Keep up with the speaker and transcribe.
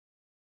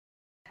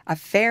A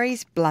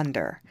Fairy's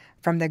Blunder,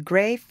 from the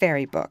Gray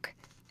Fairy Book,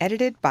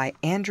 edited by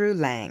Andrew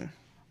Lang.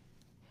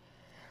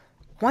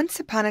 Once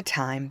upon a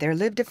time there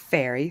lived a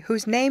fairy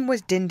whose name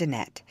was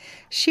Dindinette.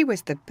 She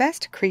was the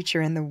best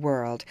creature in the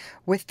world,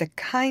 with the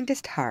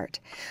kindest heart,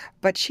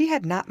 but she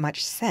had not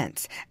much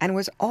sense, and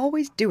was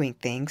always doing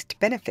things to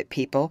benefit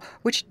people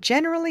which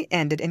generally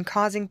ended in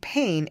causing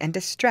pain and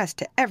distress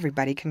to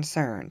everybody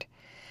concerned.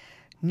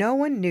 No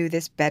one knew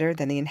this better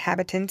than the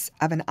inhabitants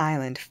of an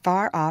island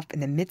far off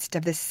in the midst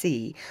of the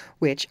sea,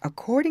 which,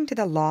 according to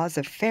the laws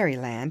of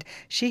fairyland,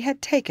 she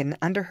had taken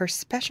under her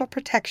special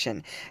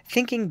protection,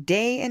 thinking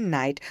day and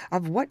night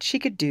of what she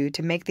could do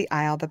to make the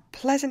isle the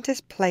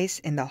pleasantest place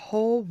in the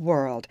whole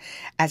world,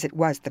 as it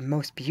was the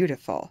most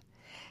beautiful.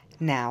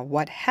 Now,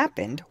 what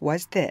happened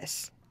was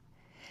this.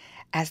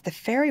 As the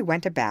fairy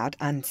went about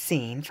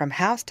unseen from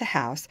house to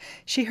house,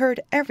 she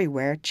heard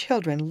everywhere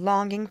children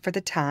longing for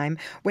the time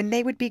when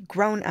they would be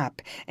grown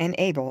up and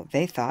able,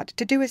 they thought,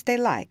 to do as they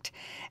liked,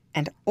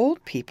 and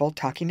old people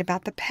talking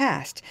about the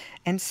past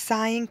and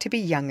sighing to be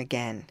young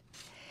again.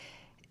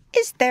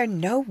 "Is there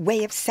no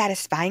way of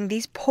satisfying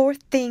these poor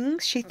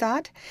things?" she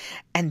thought,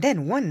 and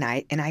then one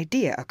night an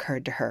idea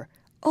occurred to her.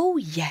 "Oh,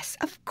 yes,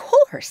 of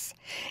course.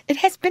 It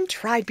has been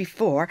tried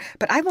before,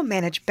 but I will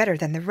manage better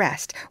than the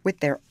rest with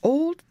their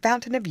old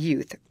fountain of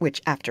youth,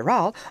 which, after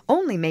all,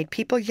 only made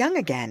people young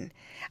again.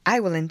 I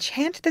will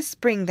enchant the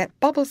spring that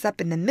bubbles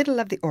up in the middle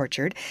of the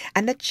orchard,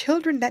 and the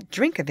children that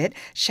drink of it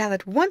shall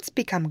at once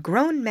become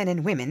grown men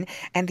and women,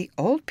 and the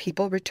old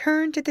people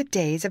return to the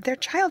days of their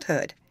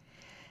childhood."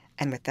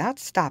 And without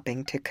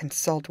stopping to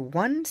consult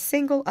one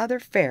single other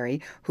fairy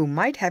who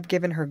might have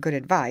given her good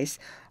advice,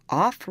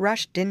 off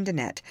rushed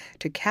Dindinette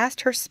to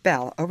cast her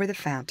spell over the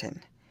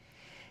fountain.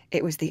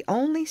 It was the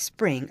only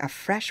spring of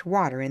fresh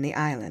water in the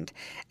island,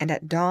 and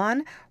at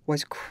dawn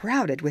was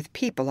crowded with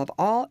people of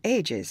all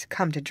ages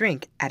come to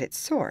drink at its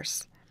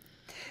source.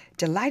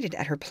 Delighted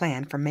at her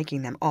plan for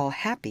making them all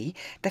happy,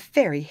 the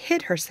fairy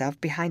hid herself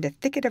behind a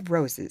thicket of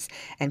roses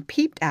and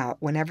peeped out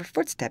whenever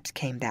footsteps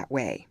came that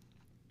way.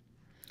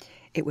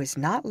 It was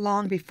not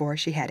long before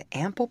she had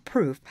ample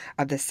proof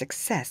of the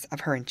success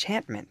of her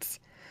enchantments.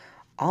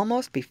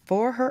 Almost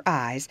before her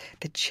eyes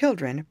the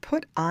children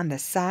put on the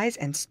size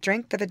and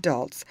strength of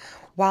adults,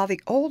 while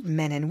the old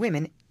men and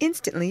women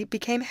instantly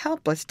became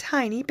helpless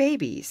tiny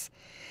babies.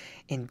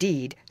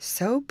 Indeed,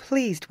 so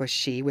pleased was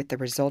she with the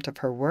result of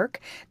her work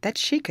that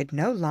she could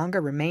no longer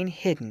remain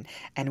hidden,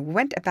 and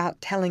went about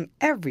telling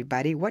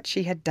everybody what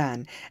she had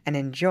done, and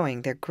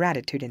enjoying their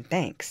gratitude and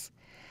thanks.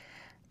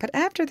 But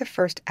after the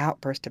first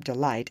outburst of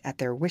delight at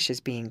their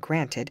wishes being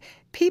granted,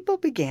 people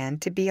began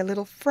to be a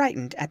little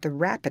frightened at the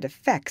rapid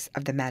effects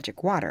of the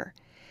magic water.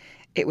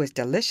 It was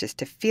delicious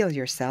to feel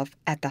yourself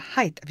at the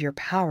height of your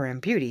power and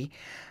beauty,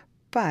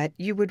 but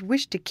you would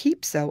wish to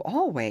keep so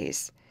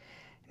always.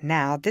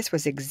 Now this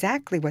was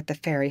exactly what the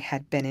fairy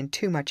had been in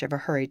too much of a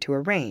hurry to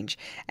arrange,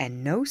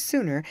 and no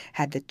sooner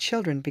had the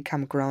children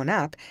become grown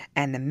up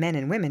and the men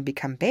and women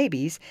become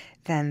babies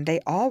than they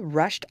all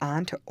rushed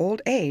on to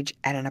old age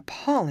at an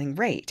appalling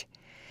rate.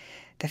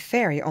 The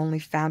fairy only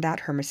found out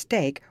her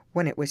mistake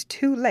when it was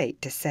too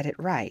late to set it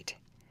right.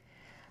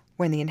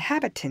 When the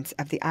inhabitants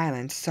of the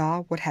island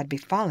saw what had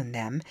befallen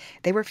them,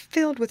 they were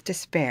filled with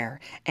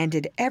despair, and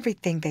did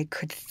everything they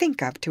could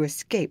think of to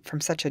escape from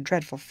such a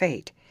dreadful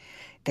fate.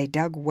 They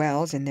dug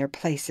wells in their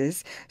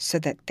places so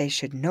that they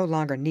should no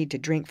longer need to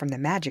drink from the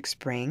magic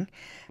spring,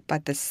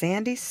 but the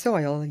sandy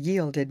soil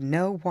yielded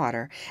no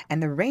water,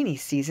 and the rainy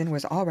season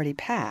was already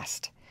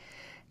past.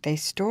 They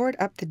stored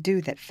up the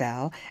dew that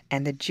fell,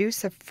 and the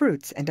juice of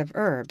fruits and of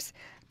herbs,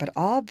 but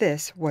all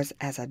this was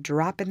as a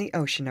drop in the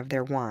ocean of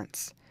their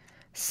wants.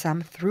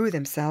 Some threw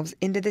themselves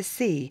into the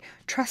sea,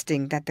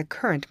 trusting that the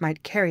current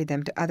might carry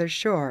them to other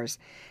shores.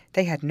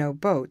 They had no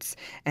boats,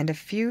 and a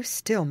few,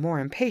 still more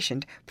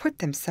impatient, put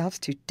themselves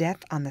to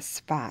death on the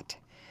spot.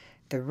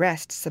 The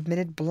rest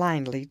submitted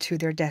blindly to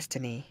their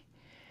destiny.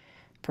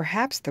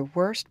 Perhaps the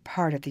worst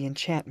part of the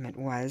enchantment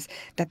was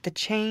that the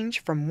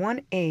change from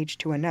one age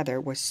to another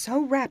was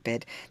so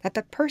rapid that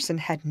the person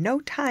had no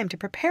time to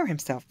prepare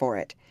himself for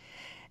it.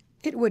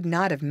 It would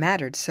not have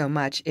mattered so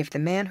much if the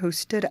man who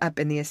stood up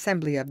in the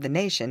assembly of the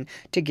nation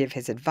to give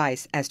his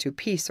advice as to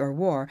peace or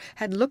war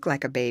had looked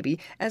like a baby,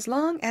 as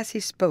long as he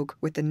spoke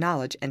with the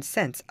knowledge and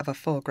sense of a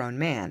full-grown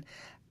man.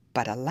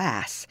 But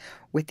alas!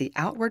 With the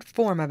outward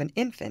form of an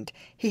infant,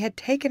 he had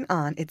taken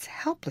on its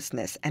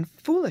helplessness and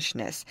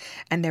foolishness,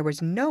 and there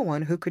was no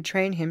one who could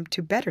train him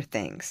to better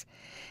things.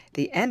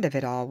 The end of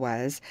it all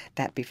was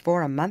that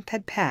before a month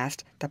had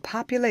passed, the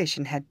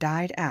population had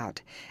died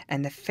out,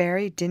 and the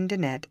fairy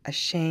Dindinette,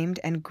 ashamed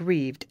and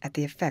grieved at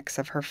the effects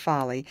of her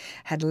folly,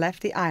 had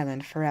left the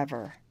island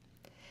forever.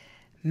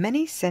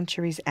 Many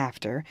centuries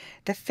after,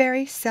 the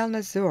fairy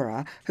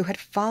Selnazura, who had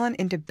fallen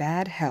into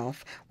bad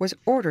health, was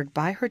ordered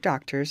by her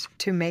doctors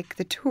to make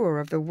the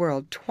tour of the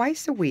world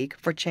twice a week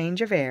for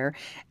change of air,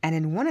 and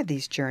in one of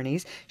these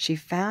journeys she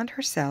found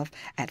herself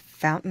at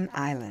Fountain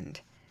Island.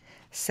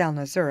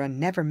 Selnozoura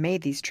never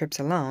made these trips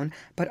alone,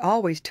 but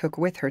always took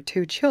with her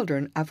 2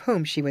 children of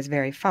whom she was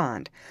very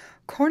fond.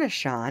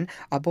 Cornichon,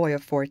 a boy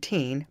of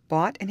 14,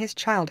 bought in his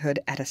childhood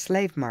at a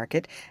slave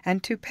market,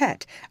 and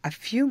Toupette, a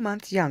few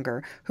months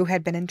younger, who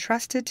had been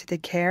entrusted to the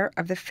care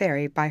of the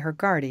fairy by her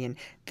guardian,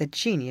 the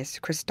genius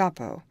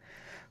Kristopo.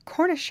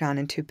 Cornichon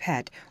and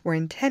Toupette were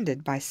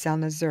intended by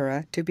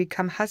Selnozoura to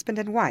become husband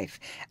and wife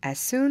as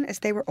soon as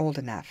they were old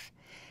enough.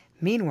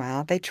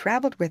 Meanwhile they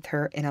traveled with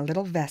her in a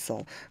little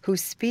vessel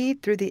whose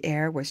speed through the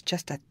air was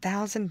just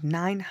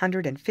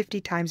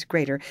 1,950 times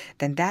greater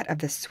than that of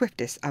the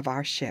swiftest of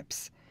our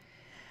ships.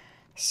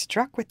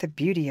 Struck with the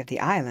beauty of the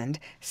island,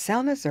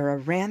 Selnozoura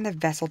ran the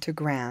vessel to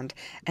ground,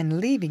 and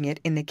leaving it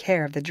in the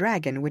care of the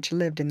dragon which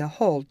lived in the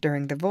hold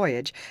during the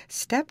voyage,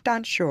 stepped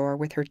on shore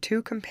with her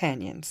 2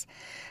 companions.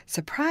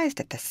 Surprised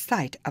at the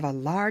sight of a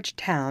large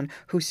town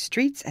whose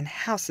streets and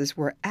houses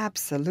were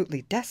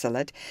absolutely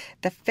desolate,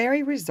 the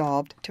fairy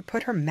resolved to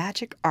put her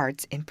magic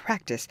arts in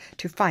practice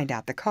to find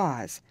out the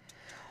cause.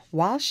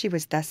 While she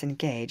was thus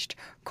engaged,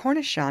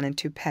 Cornichon and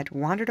Toupette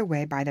wandered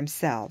away by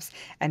themselves,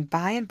 and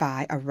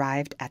by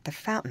arrived at the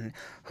fountain,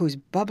 whose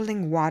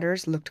bubbling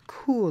waters looked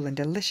cool and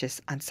delicious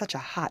on such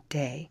a hot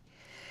day.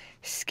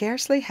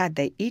 Scarcely had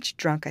they each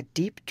drunk a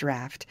deep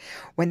draught,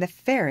 when the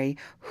fairy,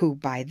 who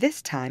by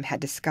this time had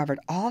discovered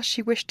all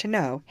she wished to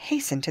know,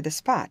 hastened to the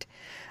spot.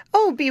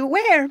 "Oh,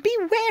 beware,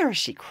 beware!"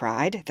 she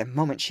cried, the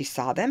moment she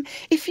saw them.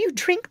 "If you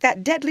drink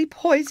that deadly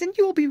poison,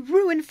 you will be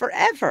ruined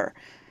forever."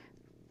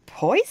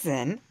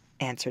 "Poison?"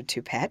 answered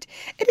Toupette.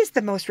 "It is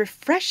the most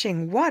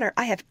refreshing water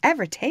I have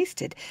ever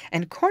tasted,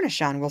 and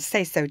Cornichon will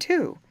say so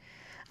too."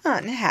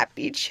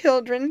 "Unhappy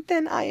children,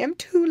 then I am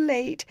too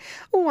late.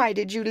 Why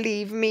did you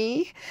leave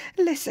me?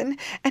 Listen,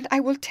 and I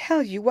will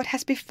tell you what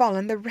has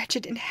befallen the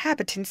wretched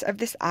inhabitants of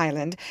this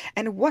island,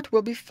 and what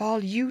will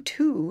befall you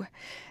too.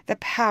 The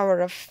power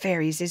of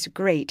fairies is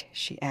great,"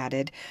 she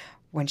added,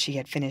 when she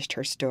had finished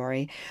her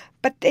story,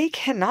 "but they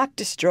cannot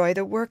destroy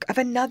the work of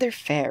another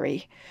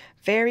fairy.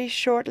 Very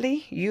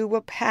shortly you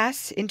will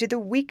pass into the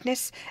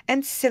weakness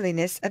and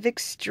silliness of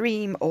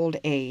extreme old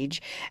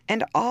age,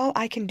 and all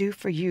I can do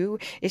for you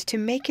is to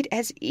make it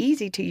as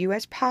easy to you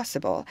as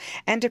possible,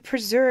 and to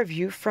preserve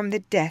you from the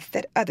death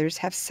that others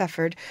have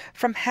suffered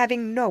from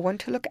having no one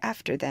to look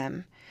after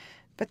them.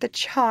 But the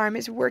charm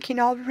is working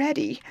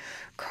already.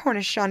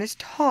 Cornichon is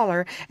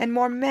taller and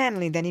more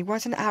manly than he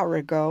was an hour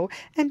ago,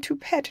 and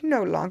Toupette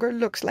no longer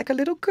looks like a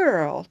little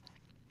girl."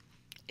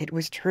 It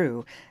was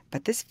true,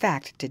 but this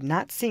fact did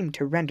not seem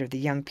to render the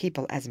young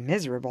people as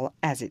miserable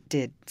as it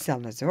did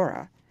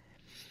Selnozoura.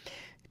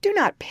 "Do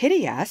not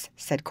pity us,"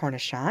 said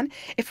Cornichon.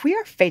 "If we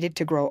are fated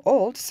to grow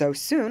old so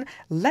soon,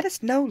 let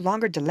us no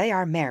longer delay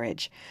our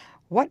marriage.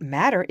 What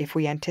matter if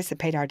we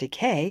anticipate our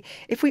decay,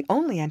 if we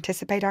only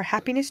anticipate our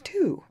happiness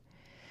too?"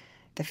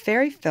 The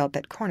fairy felt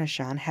that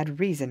Cornichon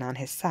had reason on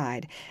his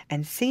side,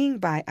 and seeing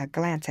by a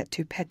glance at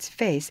Toupette's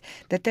face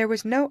that there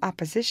was no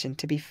opposition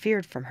to be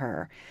feared from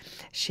her,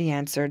 she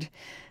answered,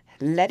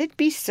 "Let it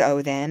be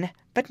so, then,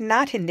 but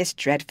not in this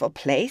dreadful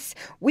place.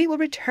 We will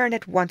return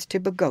at once to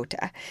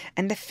Bogota,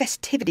 and the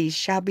festivities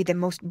shall be the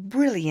most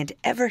brilliant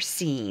ever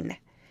seen."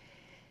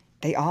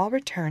 They all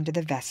returned to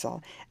the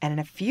vessel, and in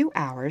a few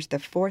hours the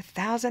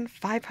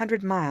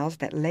 4,500 miles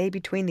that lay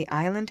between the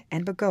island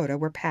and Bogota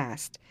were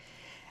passed.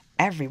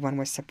 Everyone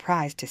was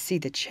surprised to see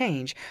the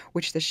change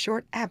which the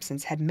short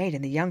absence had made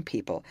in the young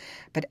people,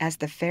 but as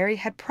the fairy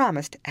had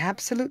promised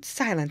absolute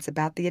silence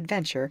about the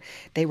adventure,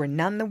 they were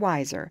none the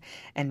wiser,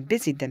 and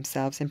busied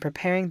themselves in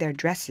preparing their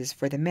dresses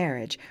for the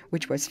marriage,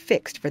 which was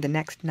fixed for the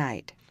next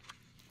night.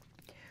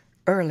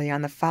 Early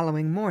on the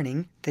following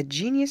morning the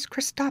genius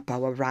Kristopo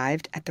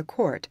arrived at the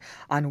court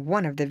on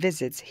one of the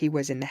visits he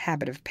was in the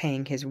habit of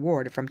paying his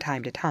ward from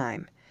time to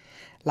time.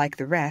 Like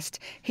the rest,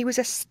 he was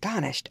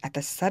astonished at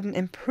the sudden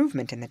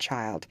improvement in the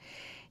child.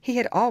 He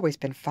had always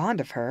been fond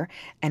of her,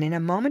 and in a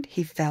moment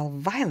he fell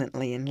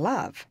violently in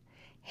love.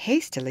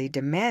 Hastily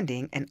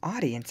demanding an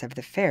audience of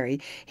the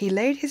fairy, he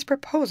laid his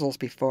proposals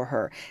before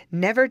her,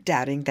 never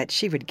doubting that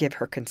she would give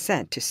her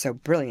consent to so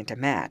brilliant a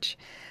match.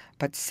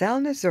 But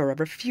Selnozoura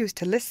refused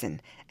to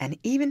listen, and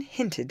even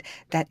hinted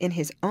that in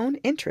his own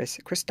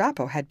interest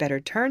Kristopo had better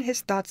turn his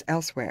thoughts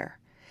elsewhere.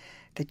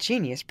 The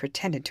genius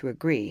pretended to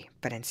agree,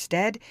 but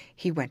instead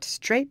he went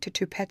straight to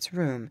Toupette's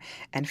room,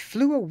 and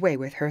flew away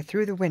with her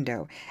through the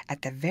window,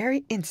 at the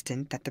very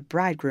instant that the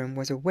bridegroom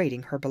was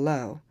awaiting her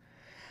below.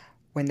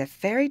 When the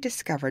fairy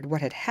discovered what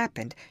had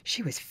happened,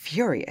 she was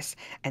furious,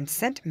 and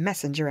sent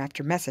messenger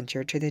after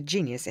messenger to the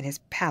genius in his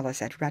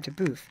palace at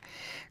Ratebeuf,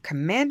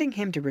 commanding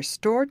him to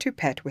restore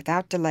Toupette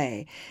without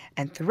delay,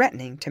 and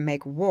threatening to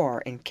make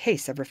war in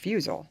case of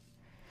refusal.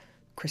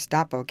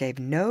 Kristopo gave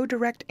no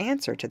direct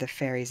answer to the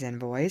fairy's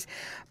envoys,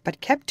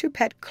 but kept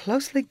Toupette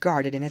closely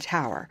guarded in a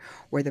tower,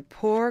 where the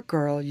poor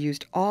girl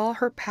used all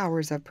her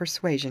powers of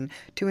persuasion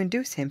to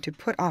induce him to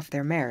put off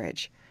their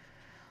marriage.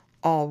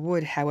 All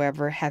would,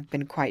 however, have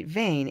been quite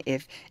vain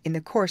if, in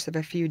the course of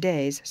a few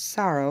days,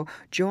 sorrow,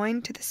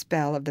 joined to the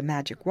spell of the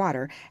magic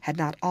water, had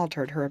not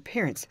altered her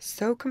appearance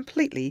so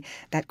completely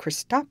that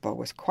Kristopo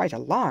was quite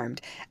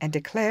alarmed, and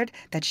declared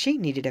that she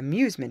needed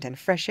amusement and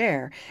fresh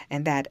air,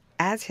 and that,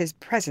 as his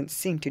presence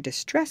seemed to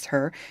distress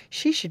her,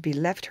 she should be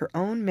left her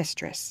own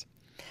mistress.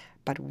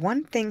 But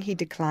one thing he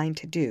declined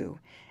to do,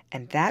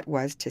 and that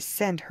was to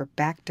send her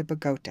back to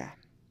Bogota.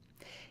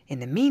 In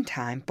the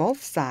meantime,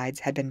 both sides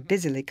had been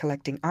busily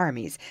collecting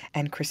armies,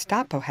 and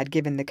Kristopo had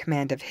given the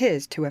command of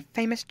his to a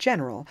famous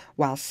general,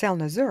 while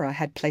Selnozoura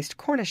had placed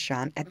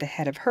Cornichon at the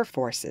head of her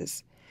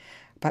forces.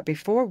 But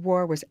before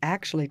war was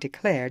actually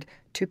declared,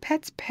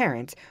 Toupette's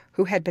parents,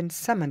 who had been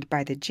summoned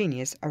by the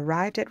genius,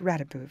 arrived at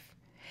Ratibouf.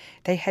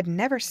 They had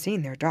never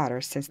seen their daughter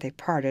since they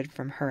parted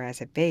from her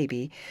as a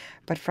baby,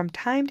 but from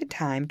time to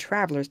time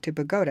travelers to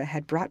Bogota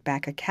had brought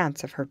back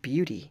accounts of her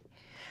beauty.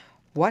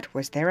 What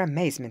was their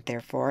amazement,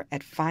 therefore,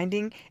 at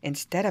finding,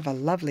 instead of a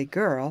lovely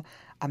girl,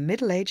 a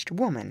middle-aged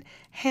woman,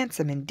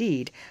 handsome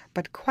indeed,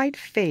 but quite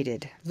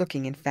faded,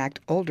 looking in fact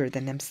older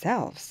than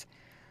themselves.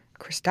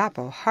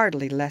 Kristopo,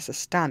 hardly less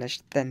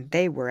astonished than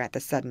they were at the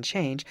sudden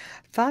change,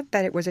 thought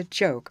that it was a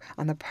joke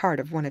on the part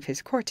of one of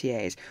his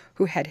courtiers,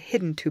 who had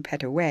hidden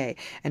Toupette away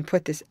and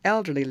put this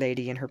elderly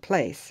lady in her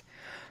place.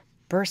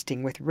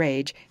 Bursting with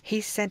rage,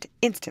 he sent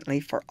instantly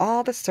for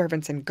all the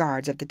servants and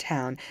guards of the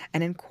town,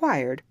 and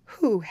inquired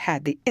who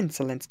had the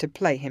insolence to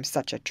play him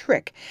such a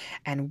trick,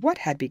 and what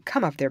had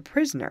become of their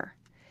prisoner.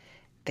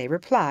 They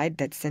replied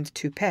that since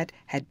Toupette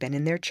had been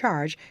in their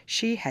charge,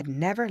 she had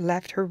never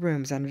left her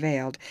rooms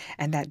unveiled,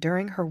 and that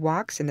during her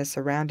walks in the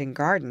surrounding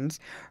gardens,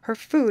 her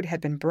food had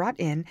been brought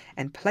in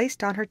and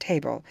placed on her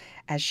table.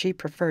 As she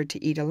preferred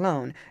to eat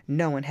alone,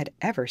 no one had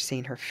ever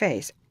seen her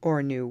face,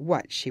 or knew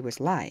what she was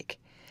like.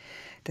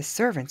 The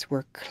servants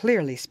were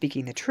clearly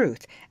speaking the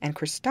truth, and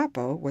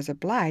Kristopo was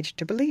obliged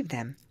to believe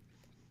them.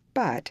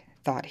 But,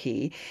 thought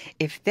he,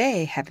 if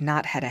they have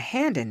not had a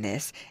hand in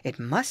this, it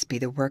must be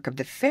the work of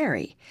the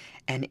fairy,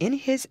 and in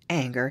his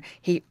anger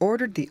he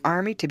ordered the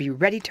army to be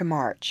ready to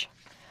march.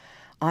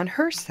 On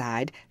her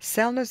side,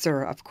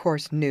 Selnozoura of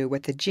course knew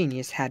what the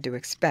genius had to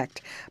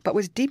expect, but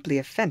was deeply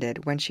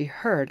offended when she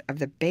heard of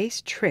the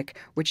base trick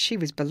which she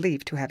was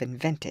believed to have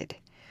invented.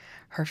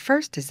 Her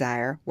first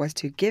desire was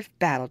to give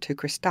battle to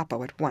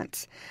Kristopo at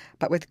once,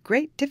 but with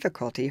great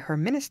difficulty her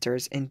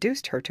ministers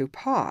induced her to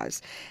pause,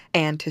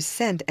 and to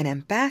send an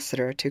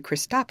ambassador to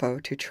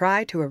Kristopo to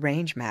try to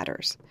arrange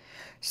matters.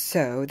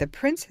 So the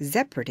Prince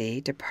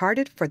Zepredy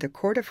departed for the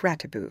court of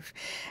Ratibouf,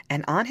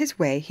 and on his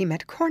way he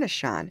met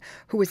Cornichon,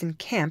 who was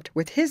encamped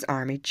with his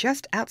army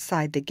just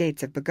outside the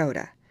gates of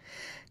Bogota.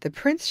 The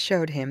prince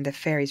showed him the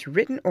fairy's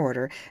written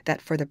order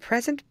that for the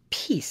present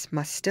peace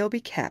must still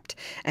be kept,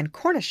 and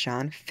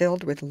Cornichon,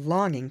 filled with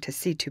longing to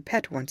see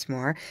Toupette once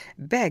more,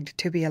 begged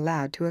to be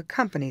allowed to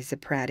accompany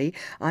Zepredy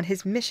on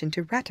his mission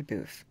to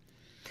Ratibouf.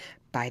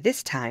 By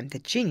this time the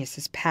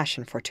genius's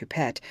passion for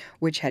Toupette,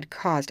 which had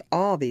caused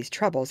all these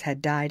troubles,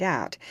 had died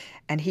out,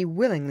 and he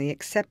willingly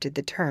accepted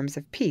the terms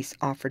of peace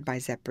offered by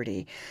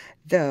Zepredy,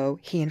 though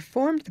he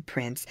informed the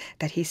prince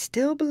that he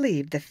still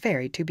believed the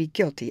fairy to be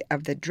guilty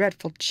of the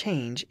dreadful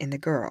change in the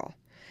girl.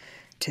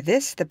 To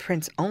this the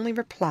prince only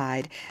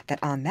replied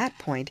that on that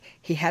point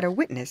he had a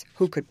witness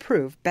who could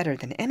prove better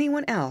than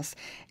anyone else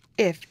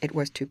if it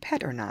was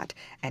Toupette or not,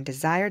 and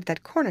desired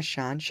that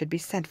Cornichon should be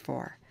sent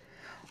for.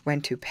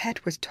 When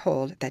Toupette was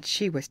told that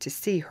she was to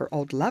see her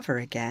old lover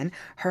again,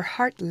 her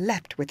heart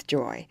leapt with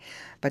joy,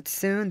 but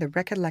soon the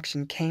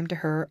recollection came to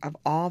her of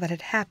all that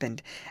had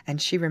happened,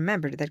 and she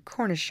remembered that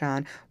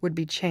Cornichon would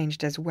be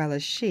changed as well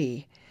as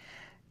she.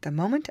 The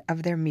moment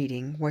of their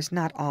meeting was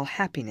not all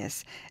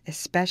happiness,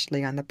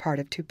 especially on the part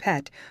of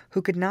Toupette,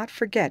 who could not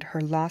forget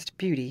her lost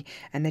beauty,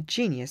 and the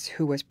genius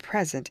who was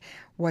present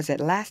was at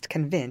last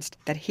convinced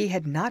that he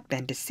had not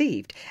been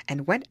deceived,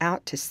 and went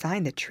out to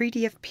sign the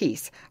treaty of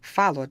peace,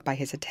 followed by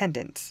his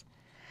attendants.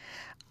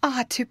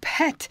 "Ah,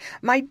 Toupette,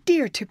 my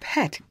dear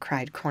Toupette!"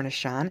 cried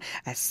Cornichon,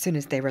 as soon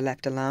as they were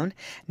left alone.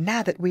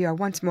 "Now that we are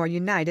once more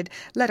united,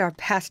 let our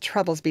past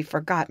troubles be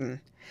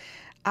forgotten."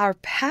 "Our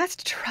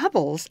past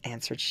troubles!"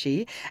 answered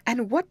she,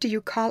 "and what do you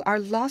call our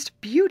lost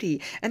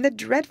beauty and the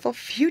dreadful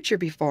future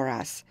before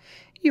us?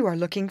 You are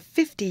looking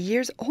 50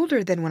 years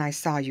older than when I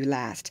saw you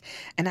last,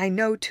 and I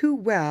know too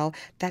well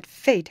that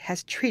fate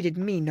has treated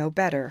me no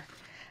better."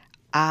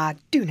 "Ah,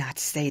 do not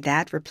say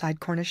that,"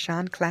 replied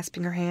Cornichon,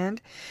 clasping her hand.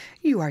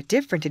 "You are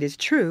different, it is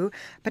true,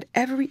 but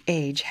every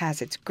age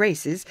has its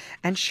graces,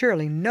 and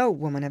surely no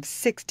woman of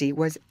 60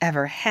 was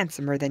ever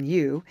handsomer than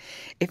you.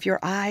 If your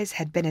eyes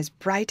had been as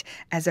bright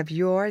as of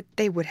yore,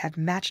 they would have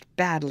matched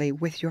badly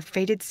with your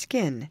faded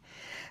skin.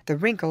 The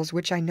wrinkles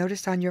which I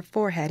notice on your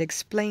forehead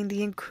explain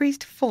the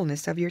increased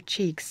fullness of your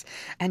cheeks,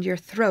 and your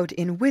throat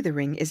in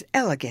withering is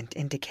elegant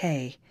in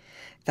decay.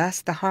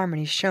 Thus the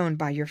harmony shown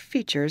by your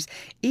features,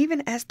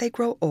 even as they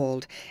grow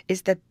old,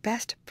 is the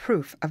best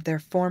proof of their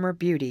former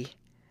beauty."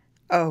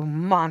 "Oh,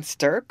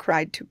 monster!"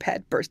 cried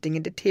Toupette, bursting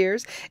into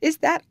tears. "Is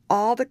that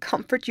all the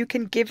comfort you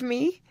can give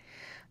me?"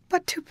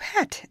 "But,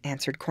 Toupette,"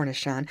 answered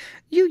Cornichon,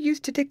 "you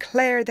used to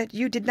declare that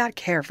you did not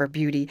care for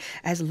beauty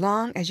as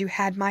long as you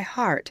had my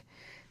heart."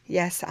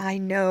 "Yes, I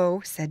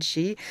know," said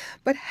she,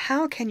 "but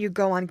how can you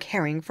go on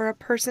caring for a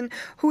person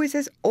who is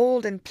as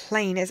old and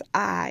plain as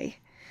I?"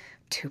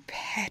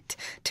 "Toupette,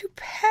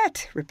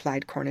 Toupette,"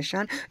 replied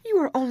Cornichon, "you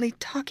are only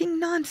talking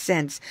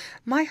nonsense.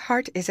 My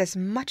heart is as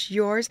much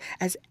yours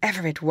as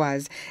ever it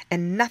was,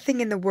 and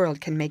nothing in the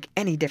world can make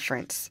any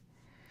difference."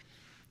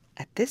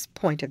 At this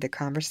point of the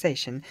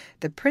conversation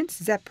the Prince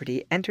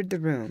Zepredy entered the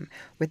room,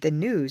 with the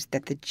news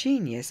that the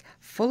genius,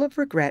 full of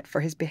regret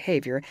for his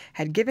behaviour,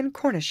 had given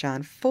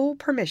Cornichon full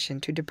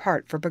permission to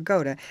depart for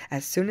Pagoda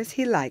as soon as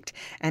he liked,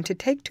 and to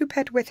take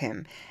Toupette with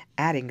him,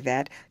 adding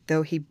that,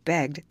 though he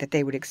begged that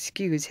they would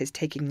excuse his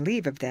taking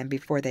leave of them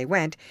before they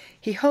went,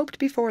 he hoped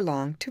before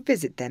long to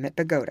visit them at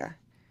Pagoda.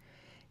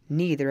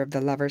 Neither of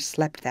the lovers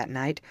slept that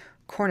night,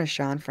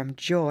 Cornichon from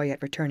joy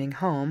at returning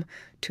home,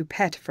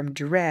 Toupette from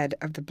dread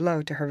of the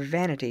blow to her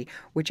vanity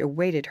which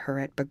awaited her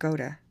at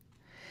Pagoda.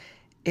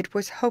 It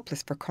was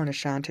hopeless for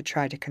Cornichon to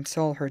try to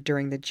console her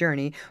during the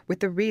journey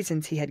with the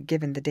reasons he had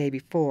given the day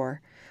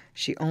before.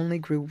 She only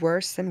grew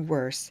worse and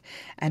worse,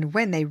 and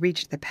when they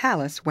reached the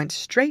palace went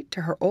straight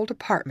to her old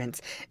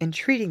apartments,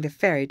 entreating the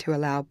fairy to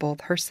allow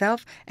both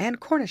herself and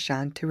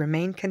Cornichon to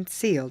remain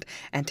concealed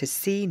and to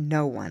see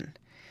no one.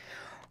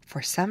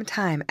 For some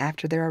time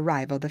after their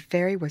arrival the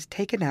fairy was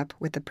taken up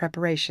with the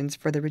preparations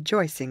for the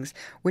rejoicings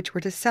which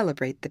were to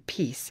celebrate the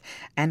peace,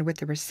 and with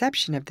the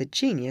reception of the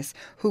genius,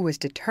 who was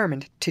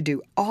determined to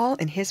do all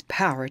in his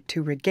power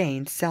to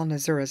regain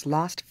Selnozoura's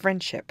lost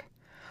friendship.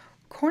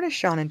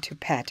 Cornichon and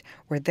Toupette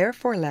were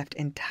therefore left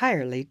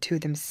entirely to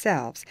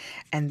themselves,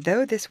 and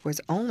though this was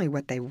only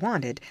what they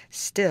wanted,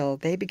 still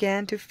they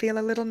began to feel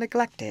a little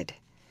neglected.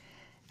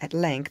 At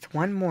length,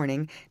 one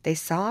morning, they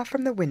saw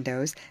from the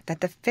windows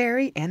that the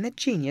fairy and the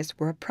genius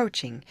were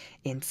approaching,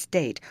 in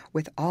state,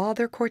 with all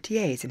their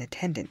courtiers in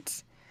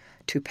attendance.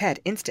 Toupette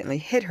instantly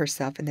hid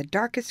herself in the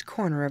darkest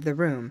corner of the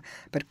room,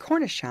 but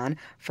Cornichon,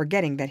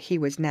 forgetting that he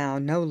was now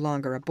no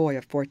longer a boy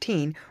of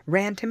 14,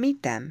 ran to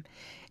meet them.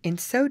 In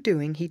so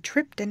doing he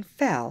tripped and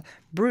fell,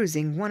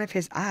 bruising one of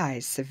his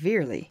eyes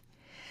severely.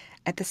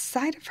 At the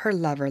sight of her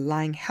lover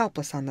lying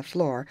helpless on the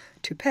floor,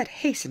 Toupette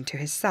hastened to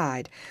his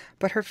side,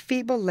 but her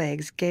feeble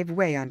legs gave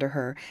way under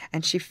her,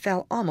 and she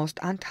fell almost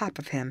on top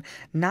of him,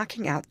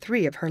 knocking out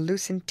 3 of her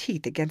loosened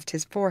teeth against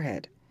his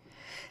forehead.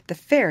 The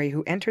fairy,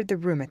 who entered the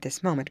room at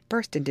this moment,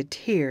 burst into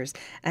tears,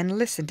 and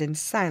listened in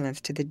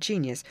silence to the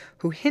genius,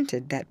 who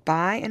hinted that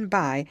by and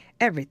by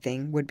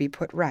everything would be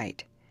put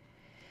right.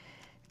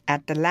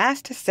 "At the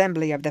last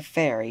assembly of the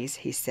fairies,"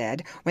 he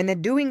said, "when the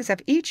doings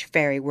of each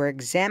fairy were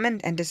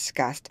examined and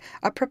discussed,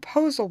 a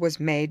proposal was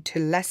made to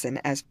lessen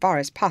as far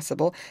as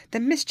possible the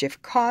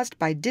mischief caused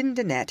by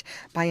Dindonette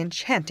by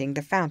enchanting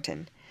the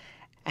fountain,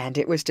 and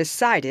it was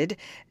decided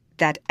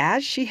that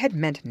as she had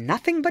meant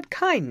nothing but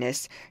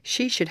kindness,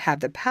 she should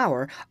have the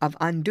power of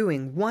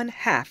undoing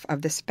 1/2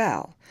 of the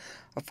spell.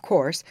 Of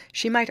course,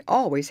 she might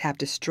always have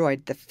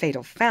destroyed the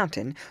fatal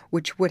fountain,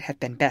 which would have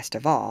been best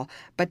of all,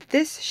 but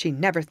this she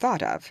never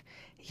thought of.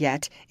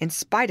 Yet, in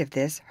spite of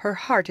this, her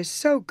heart is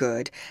so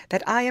good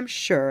that I am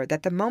sure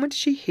that the moment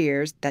she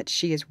hears that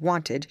she is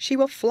wanted she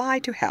will fly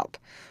to help.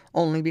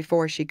 Only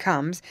before she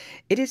comes,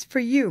 it is for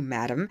you,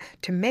 madam,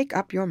 to make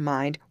up your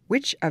mind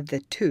which of the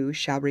 2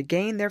 shall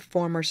regain their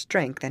former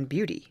strength and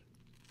beauty."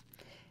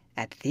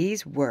 At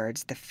these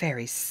words the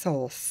fairy's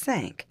soul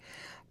sank.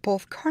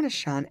 Both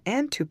Cornichon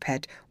and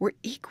Toupette were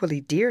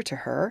equally dear to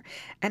her,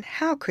 and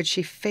how could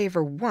she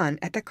favour one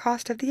at the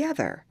cost of the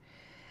other?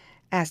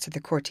 As to the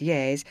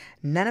courtiers,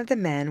 none of the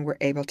men were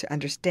able to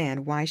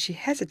understand why she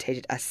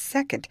hesitated a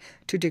second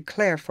to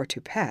declare for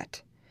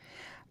Toupette,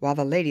 while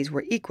the ladies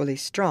were equally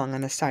strong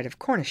on the side of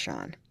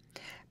Cornichon.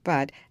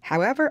 But,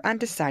 however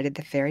undecided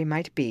the fairy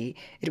might be,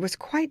 it was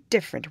quite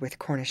different with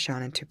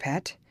Cornichon and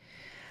Toupette.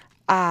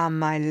 "Ah,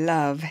 my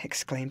love,"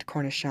 exclaimed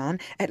Cornichon,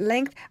 "at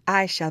length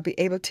I shall be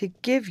able to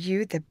give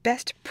you the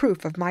best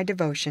proof of my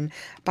devotion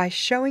by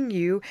showing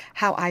you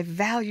how I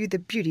value the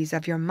beauties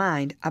of your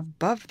mind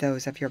above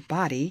those of your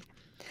body.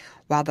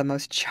 While the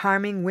most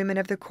charming women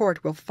of the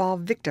court will fall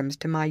victims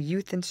to my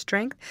youth and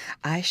strength,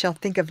 I shall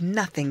think of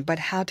nothing but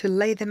how to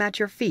lay them at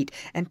your feet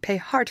and pay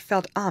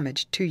heartfelt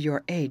homage to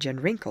your age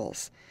and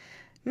wrinkles."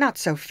 "Not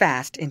so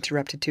fast,"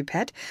 interrupted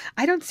Toupette.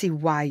 "I don't see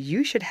why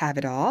you should have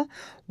it all.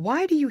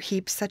 Why do you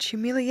heap such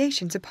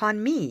humiliations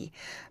upon me?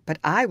 But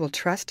I will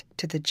trust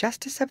to the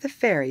justice of the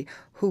fairy,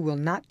 who will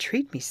not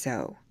treat me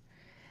so."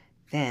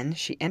 Then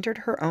she entered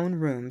her own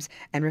rooms,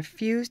 and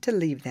refused to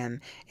leave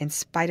them, in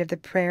spite of the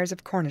prayers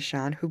of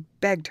Cornichon, who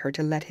begged her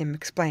to let him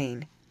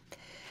explain.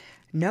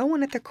 No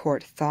one at the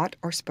court thought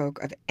or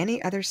spoke of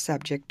any other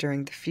subject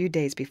during the few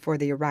days before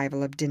the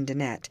arrival of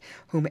Dindonette,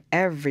 whom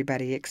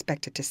everybody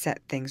expected to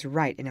set things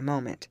right in a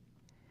moment.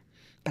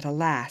 But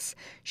alas,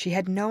 she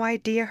had no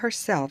idea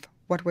herself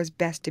what was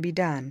best to be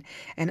done,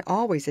 and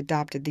always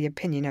adopted the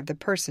opinion of the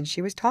person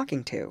she was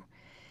talking to.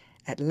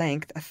 At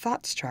length a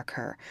thought struck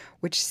her,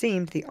 which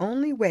seemed the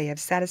only way of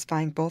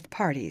satisfying both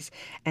parties,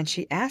 and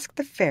she asked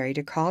the fairy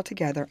to call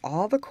together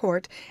all the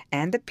court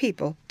and the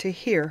people to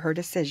hear her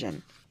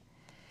decision.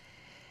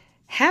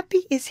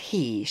 "Happy is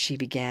he," she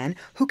began,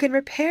 "who can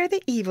repair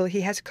the evil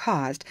he has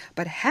caused,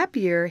 but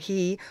happier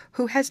he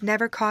who has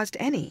never caused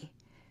any."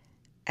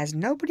 As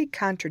nobody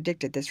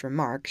contradicted this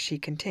remark, she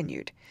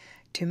continued,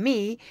 "To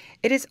me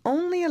it is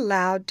only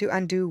allowed to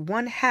undo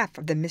one half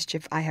of the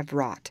mischief I have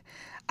wrought.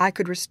 I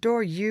could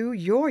restore you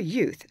your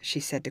youth," she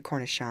said to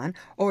Cornichon,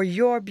 "or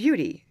your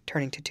beauty,"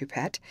 turning to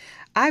Toupette.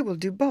 "I will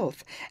do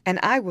both, and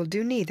I will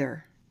do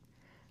neither."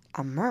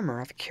 A murmur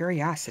of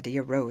curiosity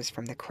arose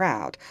from the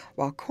crowd,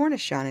 while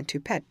Cornichon and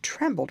Toupette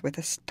trembled with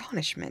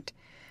astonishment.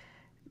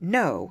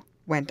 "No,"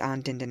 went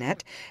on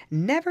Dindonette,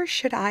 "never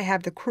should I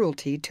have the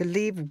cruelty to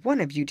leave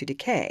one of you to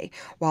decay,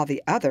 while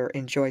the other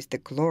enjoys the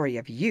glory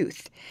of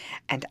youth.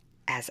 And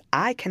as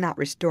I cannot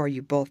restore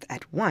you both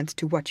at once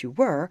to what you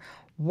were,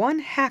 one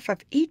half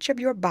of each of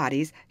your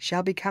bodies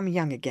shall become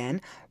young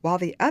again, while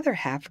the other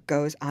half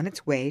goes on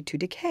its way to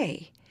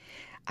decay.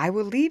 I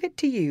will leave it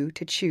to you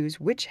to choose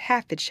which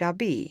half it shall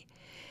be.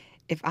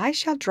 If I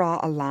shall draw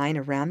a line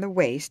around the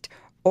waist,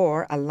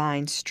 or a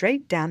line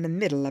straight down the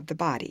middle of the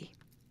body."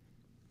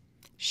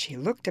 She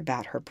looked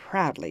about her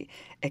proudly,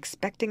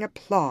 expecting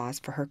applause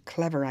for her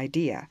clever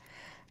idea.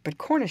 But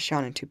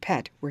Cornichon and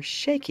Toupette were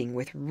shaking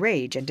with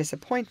rage and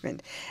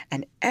disappointment,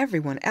 and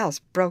everyone else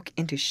broke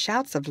into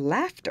shouts of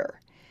laughter.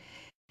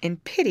 In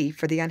pity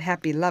for the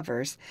unhappy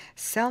lovers,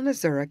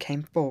 Selnozoura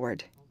came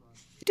forward.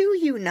 "Do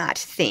you not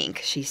think,"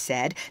 she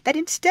said, "that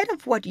instead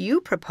of what you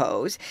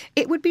propose,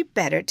 it would be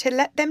better to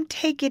let them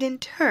take it in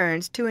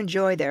turns to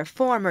enjoy their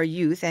former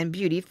youth and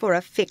beauty for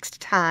a fixed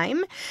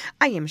time?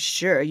 I am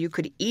sure you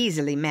could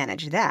easily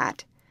manage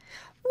that."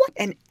 "What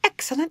an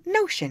excellent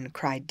notion!"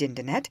 cried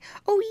Dindonette.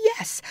 "Oh,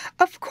 yes,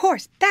 of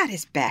course, that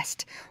is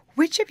best.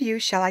 Which of you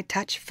shall I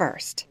touch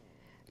first?"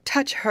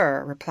 "Touch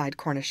her," replied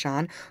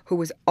Cornichon, who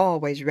was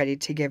always ready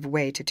to give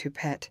way to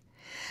Toupette.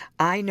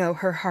 "I know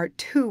her heart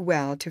too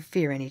well to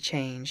fear any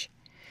change."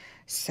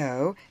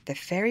 So the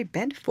fairy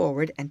bent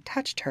forward and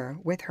touched her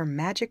with her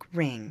magic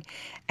ring,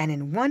 and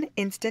in one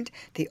instant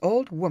the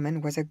old woman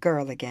was a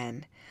girl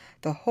again.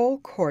 The whole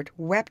court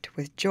wept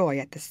with joy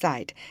at the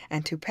sight,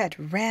 and Toupette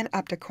ran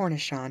up to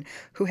Cornichon,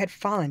 who had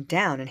fallen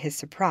down in his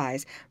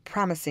surprise,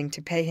 promising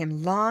to pay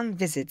him long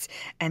visits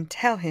and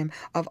tell him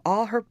of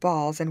all her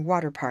balls and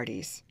water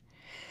parties.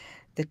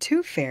 The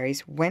two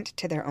fairies went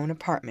to their own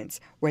apartments,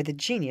 where the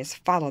genius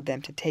followed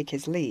them to take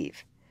his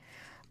leave.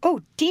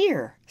 "Oh,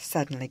 dear!"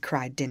 suddenly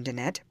cried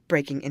Dindonette,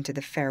 breaking into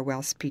the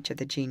farewell speech of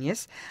the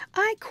genius.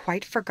 "I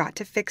quite forgot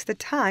to fix the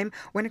time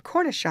when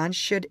Cornichon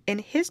should in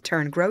his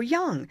turn grow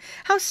young.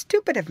 How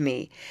stupid of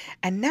me!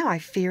 And now I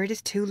fear it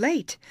is too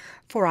late,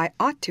 for I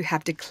ought to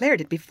have declared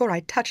it before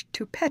I touched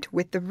Toupette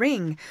with the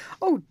ring.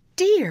 Oh,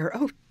 dear!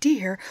 Oh,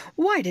 dear!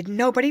 Why did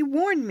nobody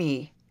warn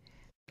me?"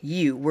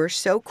 "You were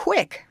so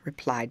quick,"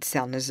 replied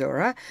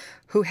Selnozoura,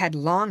 who had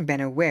long been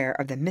aware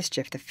of the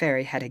mischief the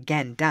fairy had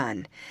again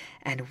done,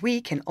 "and we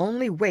can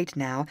only wait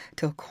now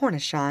till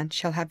Cornichon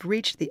shall have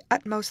reached the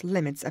utmost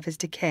limits of his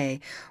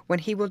decay, when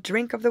he will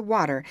drink of the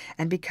water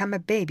and become a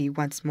baby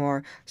once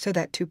more, so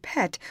that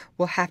Toupette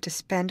will have to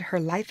spend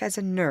her life as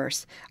a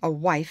nurse, a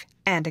wife,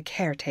 and a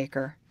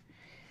caretaker."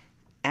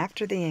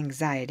 After the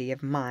anxiety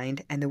of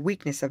mind and the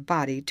weakness of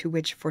body to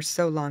which for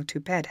so long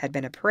Toupette had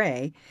been a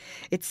prey,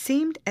 it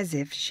seemed as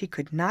if she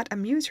could not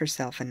amuse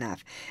herself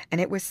enough, and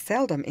it was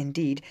seldom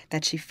indeed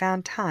that she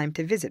found time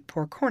to visit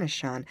poor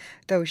Cornichon,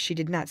 though she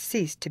did not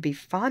cease to be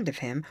fond of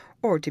him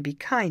or to be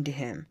kind to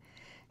him.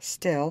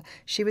 Still,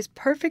 she was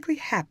perfectly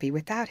happy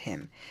without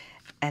him,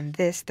 and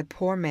this the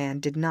poor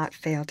man did not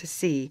fail to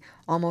see,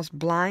 almost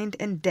blind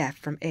and deaf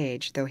from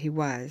age though he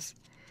was.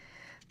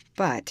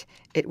 But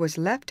it was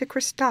left to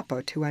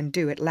Kristopo to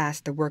undo at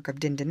last the work of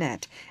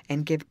Dindonette,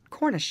 and give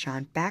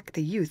Cornichon back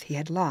the youth he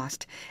had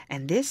lost,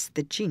 and this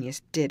the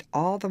genius did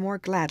all the more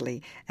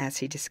gladly, as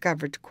he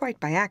discovered quite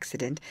by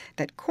accident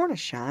that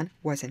Cornichon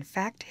was in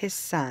fact his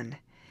son.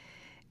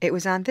 It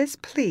was on this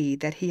plea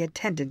that he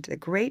attended the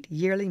great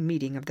yearly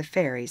meeting of the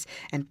fairies,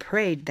 and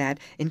prayed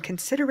that, in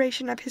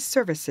consideration of his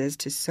services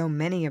to so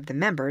many of the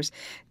members,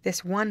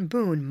 this one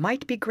boon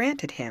might be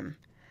granted him.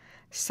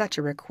 Such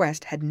a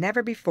request had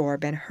never before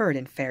been heard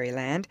in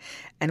Fairyland,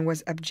 and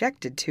was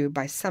objected to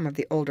by some of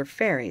the older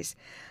fairies,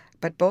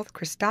 but both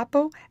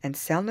Kristopo and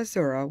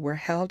Selnozoura were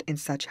held in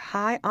such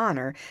high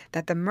honor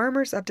that the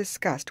murmurs of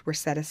disgust were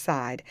set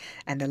aside,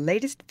 and the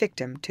latest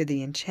victim to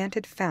the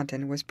enchanted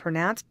fountain was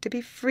pronounced to be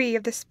free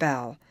of the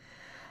spell.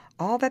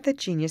 All that the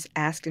genius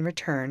asked in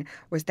return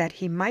was that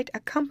he might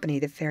accompany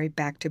the fairy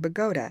back to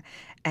Pagoda,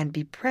 and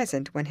be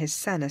present when his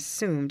son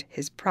assumed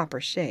his proper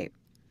shape.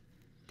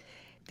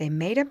 They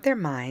made up their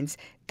minds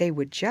they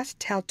would just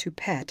tell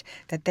Toupette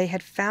that they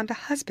had found a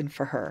husband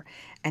for her,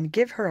 and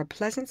give her a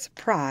pleasant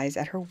surprise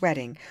at her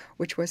wedding,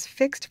 which was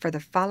fixed for the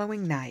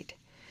following night.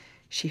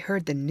 She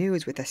heard the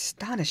news with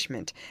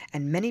astonishment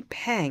and many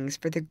pangs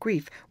for the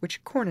grief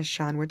which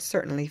Cornichon would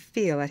certainly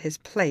feel at his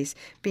place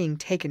being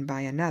taken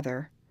by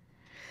another.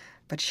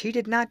 But she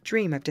did not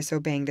dream of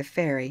disobeying the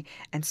fairy,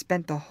 and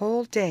spent the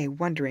whole day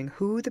wondering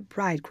who the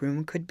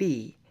bridegroom could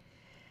be.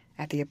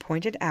 At the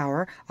appointed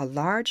hour a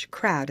large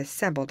crowd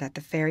assembled at the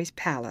fairy's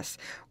palace,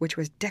 which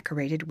was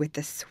decorated with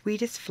the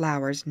sweetest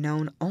flowers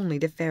known only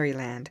to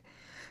fairyland.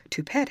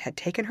 Toupette had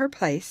taken her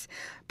place,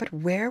 but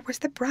where was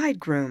the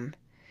bridegroom?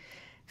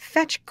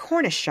 "Fetch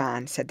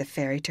Cornichon," said the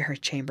fairy to her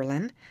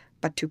chamberlain.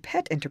 But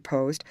Toupette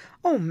interposed.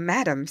 "Oh,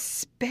 madam,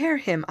 spare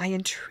him, I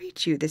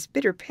entreat you, this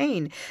bitter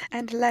pain,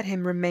 and let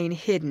him remain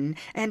hidden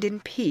and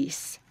in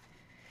peace."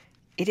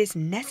 "It is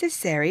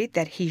necessary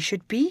that he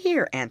should be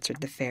here,"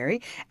 answered the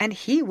fairy, "and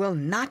he will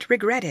not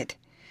regret it."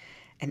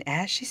 And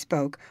as she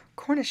spoke,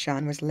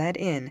 Cornichon was led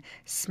in,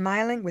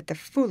 smiling with the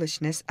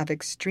foolishness of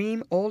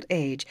extreme old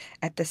age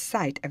at the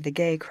sight of the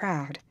gay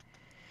crowd.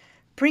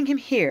 "Bring him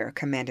here,"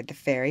 commanded the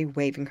fairy,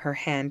 waving her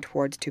hand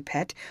towards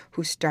Toupette,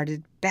 who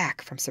started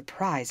back from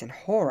surprise and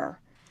horror.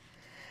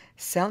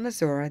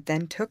 Selnozoura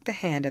then took the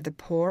hand of the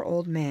poor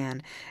old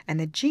man, and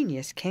the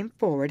genius came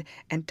forward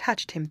and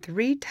touched him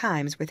 3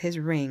 times with his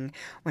ring,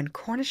 when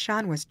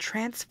Cornichon was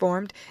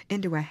transformed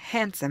into a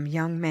handsome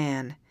young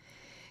man.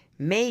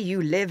 "May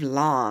you live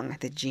long,"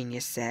 the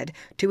genius said,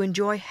 "to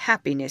enjoy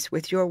happiness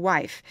with your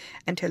wife,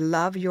 and to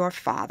love your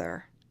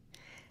father."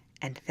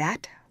 And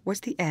that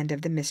was the end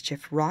of the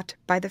mischief wrought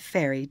by the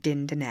fairy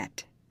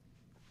Dindonette.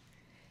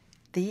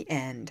 The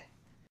end.